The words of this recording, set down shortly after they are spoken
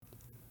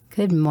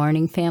Good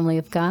morning, family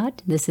of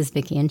God. This is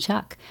Vicki and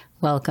Chuck.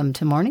 Welcome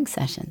to Morning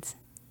Sessions.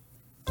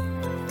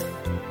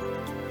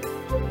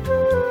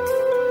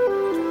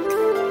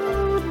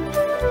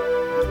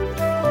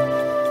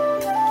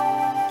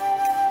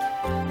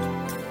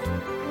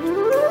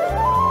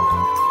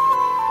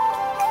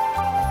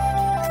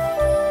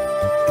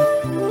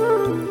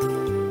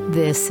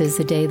 This is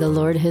the day the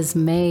Lord has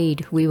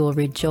made. We will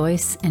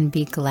rejoice and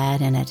be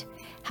glad in it.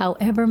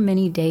 However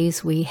many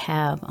days we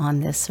have on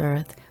this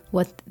earth,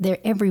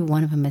 every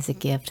one of them is a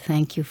gift.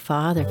 Thank you,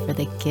 Father, for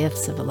the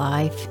gifts of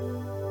life,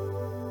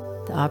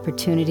 the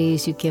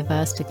opportunities you give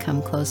us to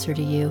come closer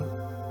to you.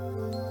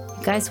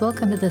 You guys,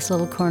 welcome to this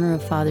little corner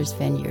of Father's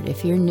Vineyard.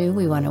 If you're new,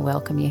 we want to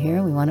welcome you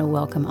here. We want to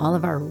welcome all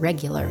of our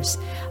regulars,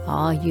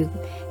 all you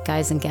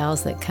guys and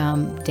gals that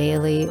come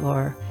daily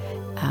or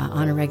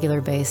on a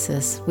regular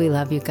basis. We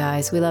love you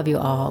guys. We love you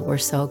all. We're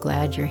so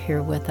glad you're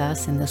here with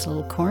us in this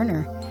little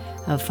corner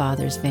of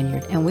Father's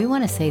Vineyard. And we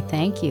want to say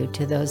thank you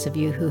to those of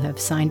you who have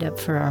signed up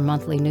for our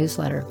monthly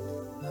newsletter.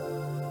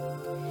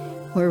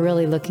 We're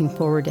really looking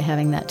forward to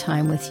having that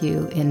time with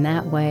you in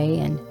that way.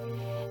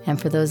 And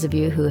for those of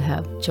you who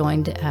have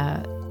signed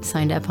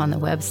up on the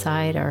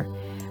website or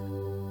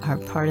are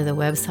part of the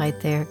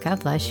website there, God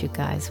bless you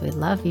guys. We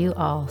love you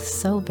all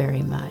so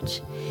very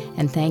much.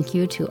 And thank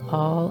you to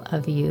all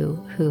of you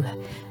who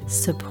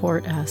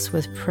support us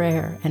with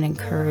prayer and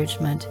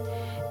encouragement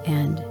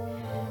and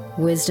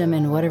wisdom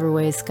in whatever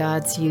ways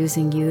God's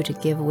using you to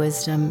give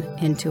wisdom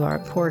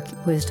pour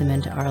wisdom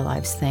into our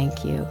lives.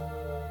 Thank you.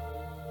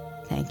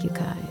 Thank you,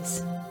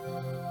 guys.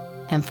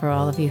 And for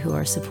all of you who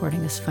are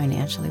supporting us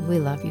financially, we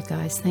love you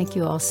guys. Thank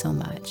you all so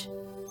much.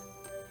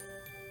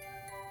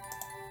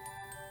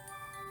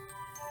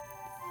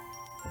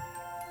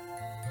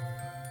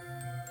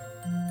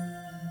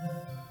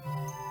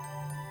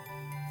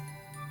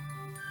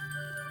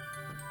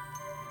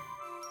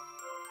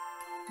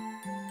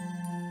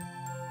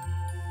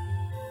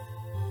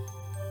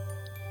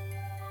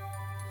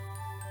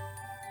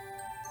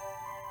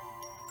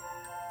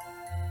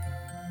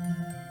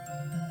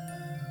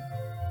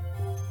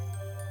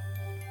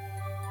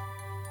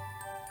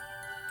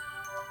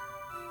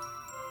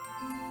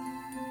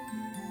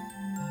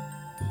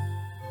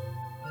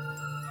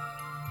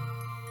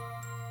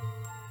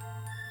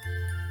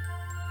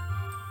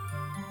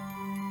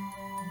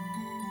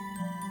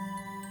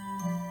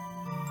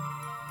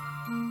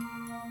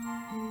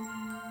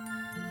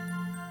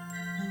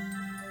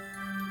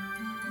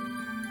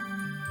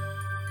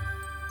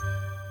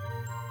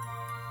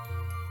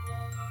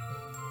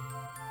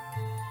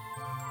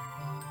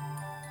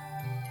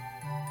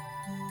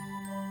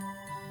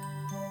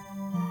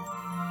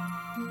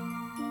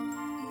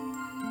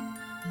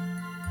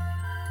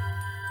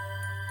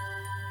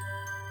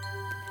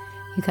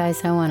 You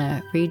guys, I want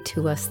to read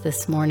to us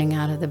this morning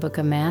out of the book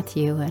of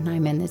Matthew, and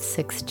I'm in the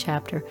 6th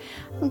chapter.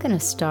 I'm going to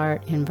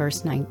start in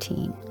verse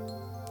 19.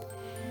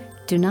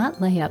 Do not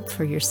lay up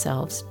for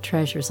yourselves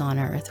treasures on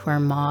earth where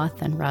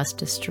moth and rust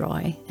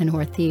destroy and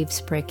where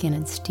thieves break in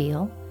and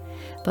steal,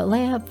 but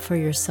lay up for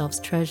yourselves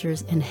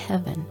treasures in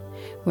heaven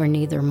where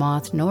neither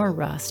moth nor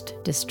rust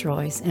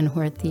destroys and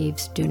where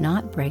thieves do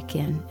not break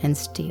in and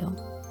steal.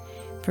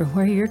 For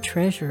where your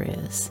treasure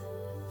is,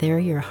 there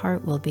your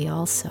heart will be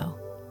also.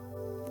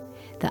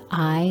 The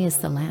eye is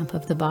the lamp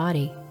of the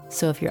body,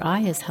 so if your eye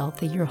is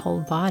healthy, your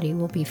whole body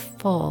will be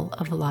full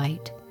of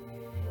light.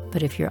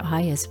 But if your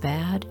eye is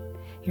bad,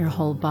 your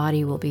whole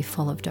body will be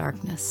full of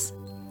darkness.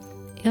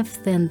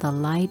 If then the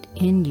light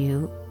in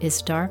you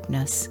is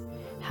darkness,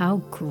 how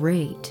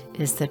great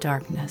is the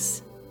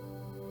darkness?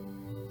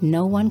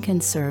 No one can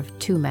serve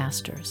two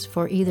masters,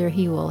 for either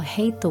he will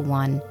hate the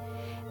one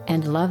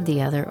and love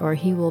the other, or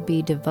he will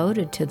be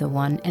devoted to the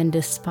one and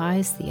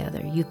despise the other.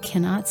 You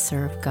cannot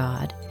serve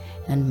God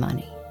and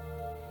money.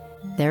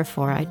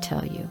 Therefore, I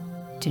tell you,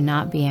 do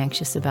not be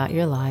anxious about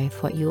your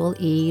life, what you will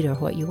eat or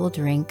what you will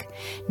drink,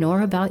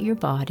 nor about your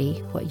body,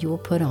 what you will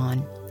put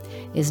on.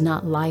 Is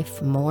not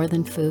life more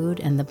than food,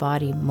 and the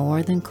body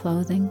more than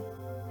clothing?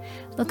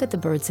 Look at the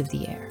birds of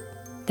the air.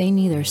 They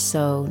neither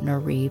sow nor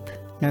reap,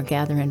 nor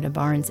gather into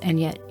barns, and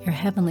yet your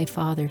heavenly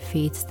Father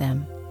feeds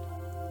them.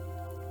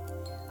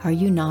 Are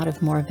you not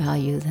of more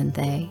value than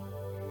they?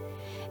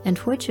 And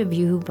which of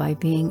you, by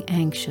being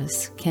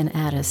anxious, can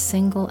add a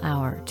single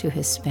hour to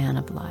his span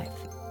of life?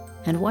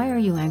 And why are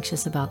you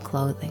anxious about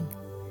clothing?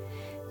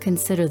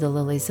 Consider the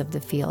lilies of the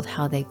field,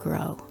 how they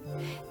grow.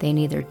 They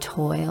neither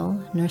toil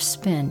nor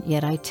spin,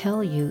 yet I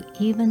tell you,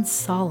 even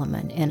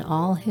Solomon in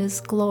all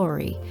his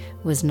glory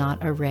was not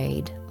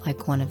arrayed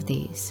like one of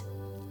these.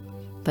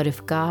 But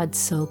if God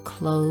so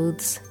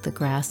clothes the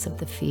grass of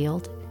the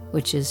field,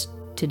 which is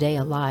today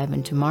alive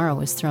and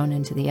tomorrow is thrown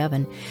into the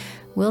oven,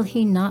 will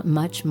he not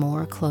much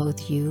more clothe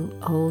you,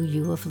 O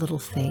you of little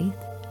faith?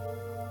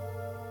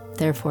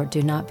 Therefore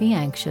do not be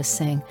anxious,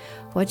 saying,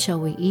 what shall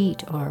we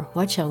eat, or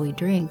what shall we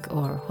drink,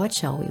 or what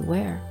shall we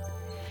wear?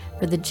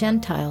 For the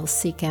Gentiles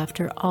seek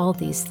after all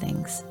these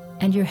things,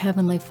 and your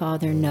heavenly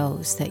Father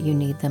knows that you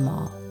need them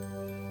all.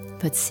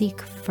 But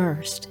seek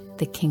first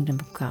the kingdom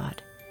of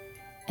God,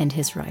 and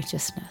his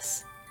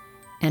righteousness,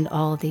 and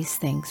all these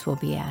things will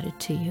be added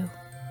to you.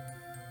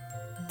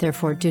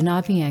 Therefore, do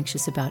not be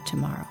anxious about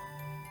tomorrow,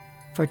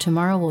 for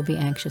tomorrow will be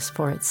anxious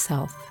for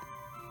itself.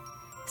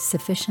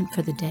 Sufficient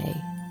for the day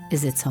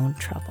is its own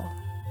trouble.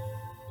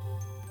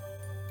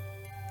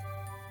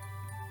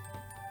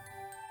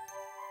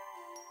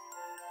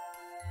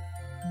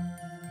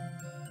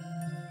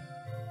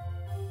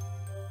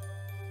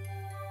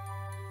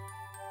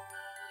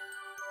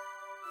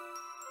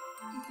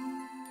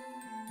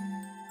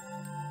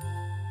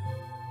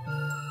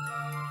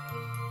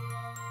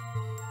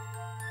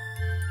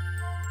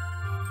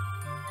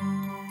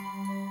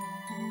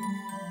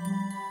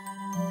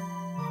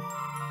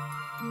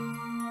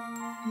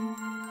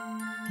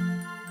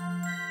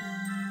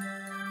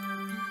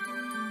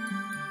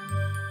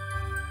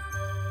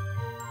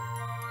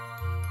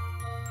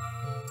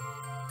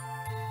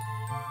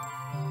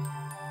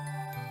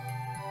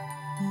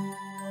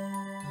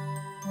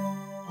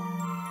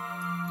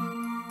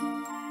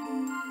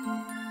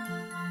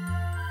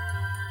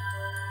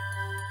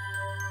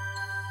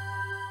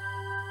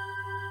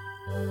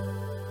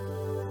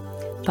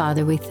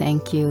 Father, we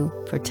thank you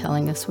for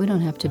telling us we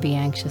don't have to be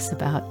anxious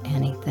about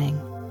anything.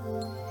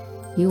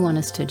 You want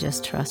us to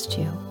just trust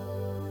you.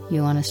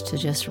 You want us to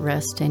just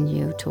rest in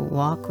you, to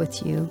walk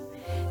with you,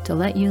 to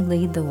let you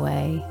lead the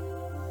way.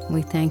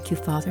 We thank you,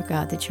 Father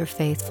God, that you're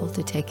faithful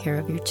to take care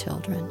of your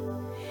children.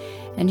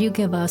 And you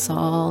give us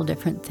all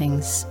different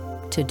things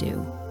to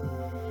do.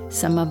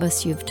 Some of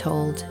us you've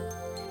told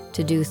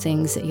to do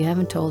things that you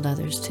haven't told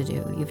others to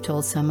do. You've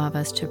told some of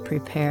us to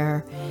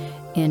prepare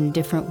in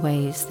different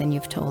ways than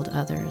you've told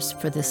others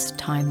for this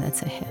time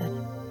that's ahead.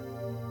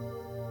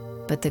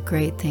 But the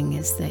great thing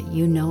is that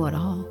you know it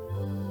all.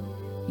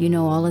 You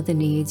know all of the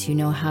needs. You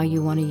know how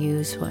you want to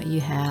use what you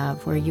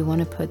have, where you want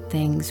to put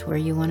things, where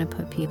you want to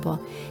put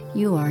people.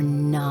 You are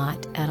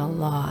not at a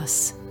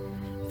loss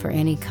for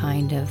any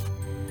kind of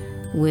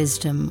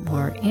wisdom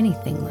or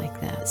anything like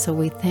that. So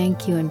we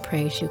thank you and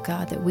praise you,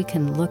 God, that we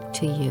can look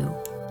to you.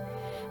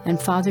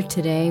 And Father,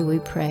 today we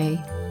pray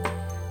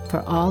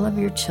for all of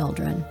your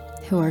children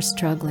who are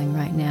struggling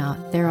right now.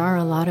 There are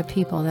a lot of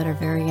people that are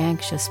very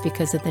anxious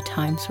because of the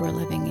times we're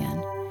living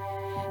in.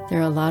 There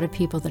are a lot of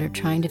people that are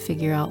trying to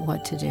figure out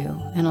what to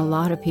do, and a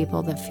lot of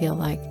people that feel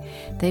like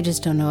they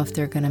just don't know if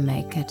they're going to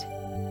make it.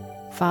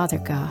 Father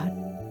God,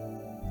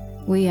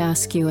 we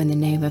ask you in the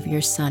name of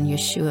your Son,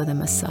 Yeshua the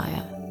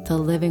Messiah, the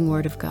living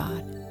Word of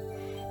God,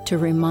 to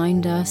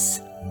remind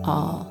us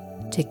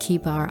all to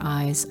keep our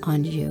eyes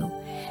on you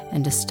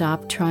and to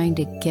stop trying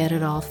to get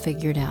it all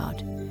figured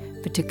out,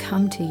 but to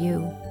come to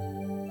you,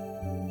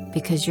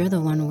 because you're the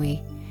one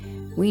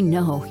we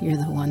know you're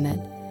the one that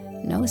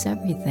knows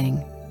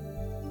everything,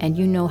 and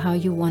you know how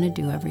you want to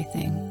do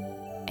everything,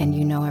 and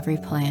you know every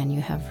plan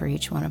you have for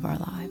each one of our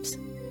lives.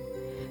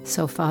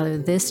 So, Father,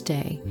 this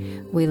day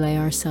we lay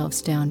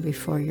ourselves down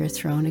before your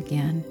throne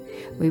again.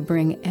 We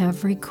bring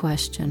every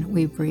question.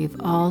 We bring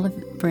all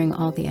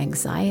the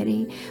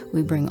anxiety.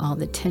 We bring all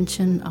the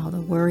tension, all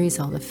the worries,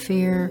 all the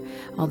fear,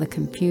 all the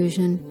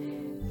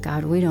confusion.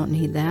 God, we don't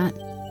need that.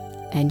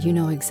 And you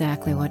know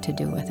exactly what to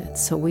do with it.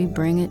 So we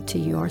bring it to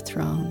your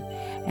throne,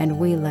 and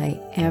we lay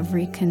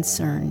every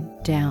concern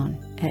down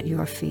at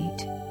your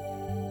feet.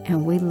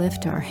 And we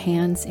lift our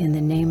hands in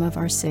the name of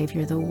our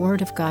Savior, the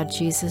Word of God,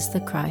 Jesus the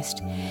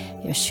Christ,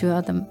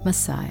 Yeshua the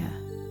Messiah.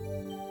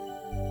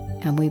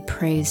 And we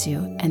praise you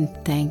and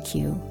thank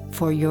you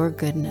for your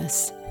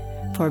goodness,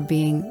 for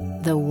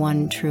being the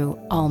one true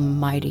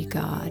Almighty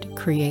God,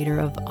 creator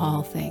of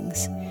all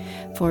things,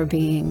 for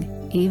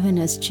being, even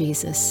as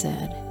Jesus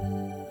said,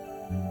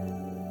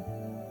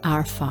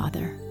 our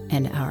Father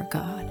and our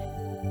God.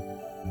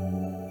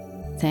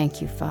 Thank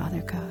you,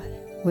 Father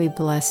God. We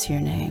bless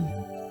your name.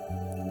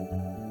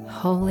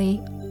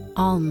 Holy,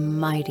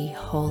 almighty,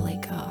 holy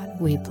God,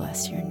 we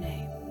bless your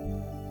name.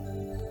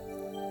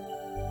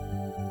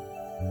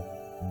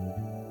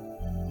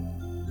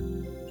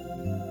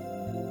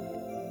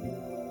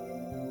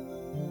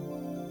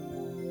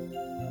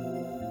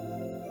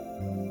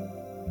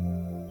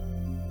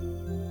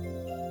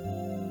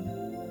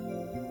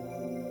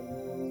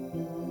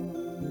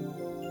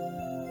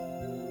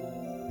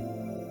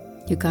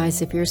 You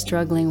guys, if you're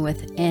struggling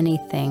with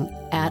anything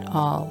at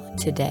all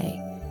today,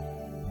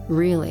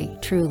 really,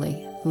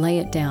 truly, lay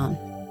it down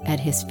at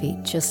his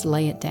feet. Just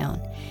lay it down.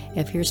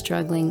 If you're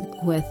struggling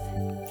with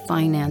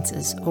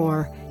finances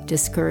or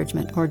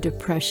discouragement or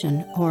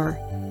depression or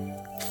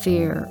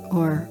fear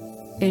or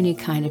any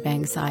kind of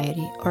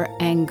anxiety or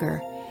anger,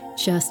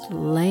 just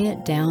lay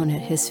it down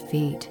at his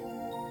feet.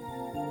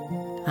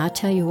 I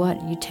tell you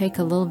what, you take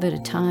a little bit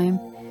of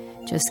time,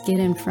 just get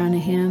in front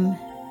of him,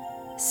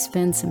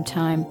 spend some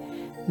time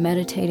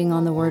meditating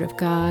on the Word of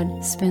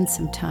God, spend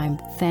some time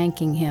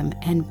thanking him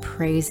and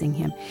praising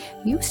him.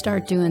 You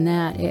start doing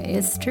that.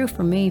 It's true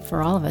for me,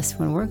 for all of us.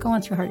 When we're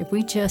going through hard, if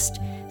we just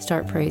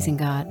start praising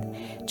God,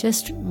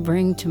 just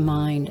bring to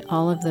mind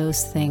all of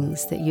those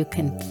things that you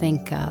can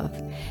think of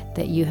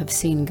that you have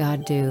seen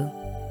God do.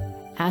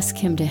 Ask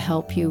him to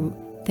help you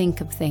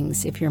think of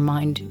things if your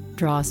mind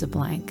draws a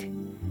blank.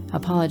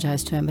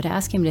 apologize to him, but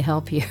ask him to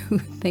help you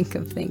think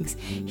of things.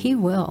 He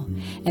will.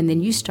 And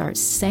then you start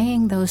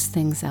saying those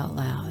things out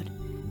loud.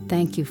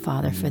 Thank you,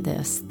 Father, for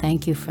this.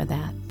 Thank you for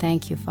that.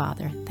 Thank you,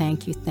 Father.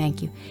 Thank you,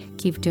 thank you.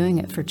 Keep doing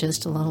it for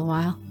just a little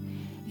while.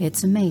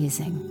 It's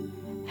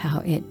amazing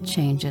how it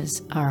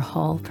changes our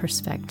whole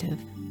perspective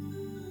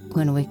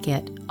when we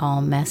get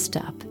all messed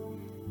up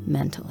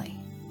mentally.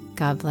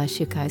 God bless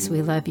you guys.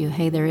 We love you.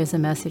 Hey, there is a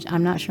message.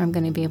 I'm not sure I'm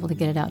going to be able to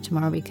get it out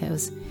tomorrow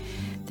because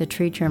the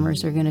tree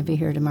trimmers are going to be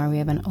here tomorrow. We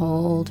have an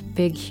old,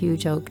 big,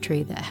 huge oak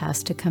tree that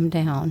has to come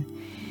down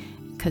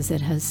because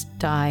it has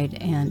died,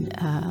 and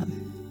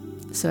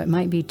so it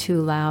might be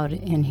too loud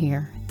in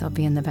here. They'll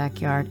be in the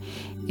backyard.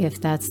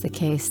 If that's the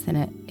case,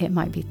 then it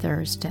might be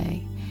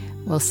Thursday.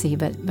 We'll see.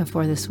 But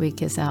before this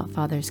week is out,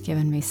 Father's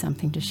given me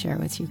something to share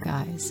with you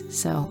guys.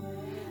 So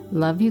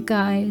love you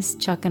guys.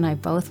 Chuck and I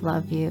both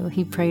love you.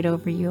 He prayed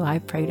over you. I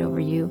prayed over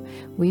you.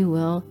 We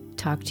will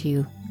talk to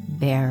you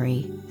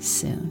very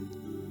soon.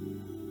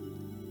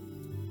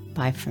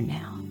 Bye for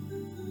now.